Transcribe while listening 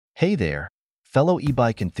Hey there, fellow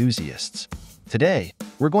e-bike enthusiasts. Today,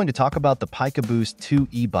 we're going to talk about the Pikaboost 2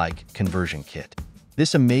 e-bike conversion kit.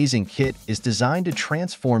 This amazing kit is designed to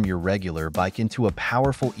transform your regular bike into a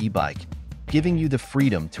powerful e-bike, giving you the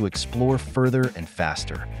freedom to explore further and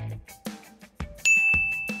faster.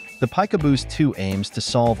 The Pikaboost 2 aims to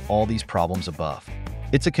solve all these problems above.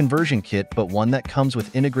 It's a conversion kit, but one that comes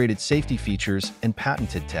with integrated safety features and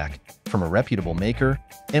patented tech from a reputable maker,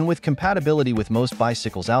 and with compatibility with most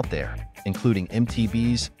bicycles out there, including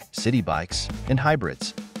MTBs, city bikes, and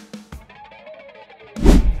hybrids.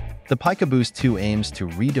 The Pikaboost 2 aims to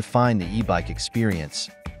redefine the e-bike experience,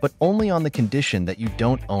 but only on the condition that you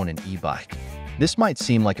don't own an e-bike. This might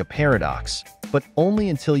seem like a paradox, but only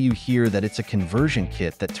until you hear that it's a conversion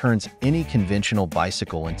kit that turns any conventional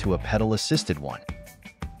bicycle into a pedal-assisted one.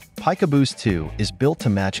 Pikaboost 2 is built to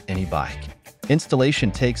match any bike.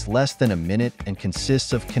 Installation takes less than a minute and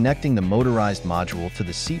consists of connecting the motorized module to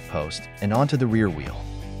the seat post and onto the rear wheel.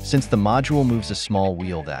 Since the module moves a small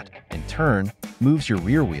wheel that, in turn, moves your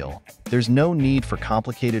rear wheel, there's no need for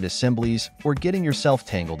complicated assemblies or getting yourself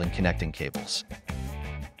tangled in connecting cables.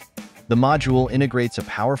 The module integrates a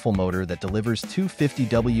powerful motor that delivers 250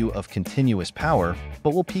 W of continuous power,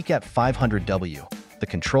 but will peak at 500 W. The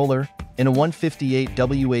controller, and a 158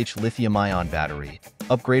 Wh lithium-ion battery,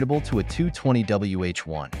 upgradable to a 220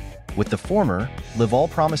 Wh1. With the former, LIVALL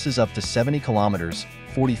promises up to 70 kilometers,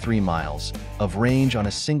 43 miles, of range on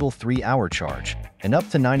a single 3-hour charge, and up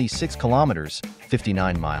to 96 kilometers,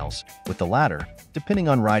 59 miles, with the latter, depending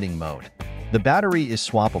on riding mode. The battery is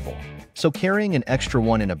swappable, so carrying an extra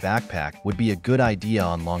one in a backpack would be a good idea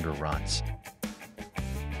on longer runs.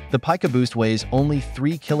 The Pikaboost weighs only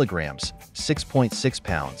 3 kilograms, 6.6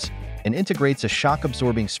 pounds, and integrates a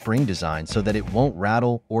shock-absorbing spring design so that it won't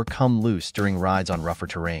rattle or come loose during rides on rougher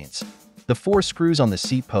terrains. The 4 screws on the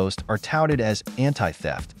seat post are touted as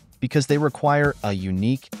anti-theft because they require a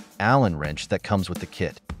unique Allen wrench that comes with the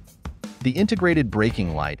kit. The integrated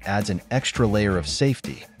braking light adds an extra layer of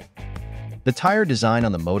safety. The tire design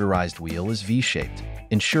on the motorized wheel is V-shaped,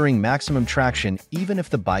 ensuring maximum traction even if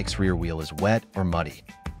the bike's rear wheel is wet or muddy.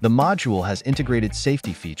 The module has integrated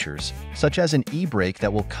safety features, such as an e-brake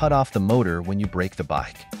that will cut off the motor when you brake the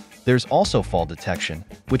bike. There's also fall detection,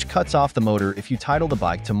 which cuts off the motor if you tidle the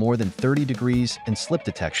bike to more than 30 degrees, and slip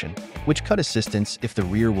detection, which cut assistance if the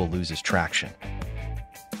rear wheel loses traction.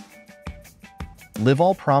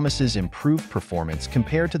 LIVALL promises improved performance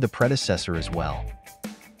compared to the predecessor as well.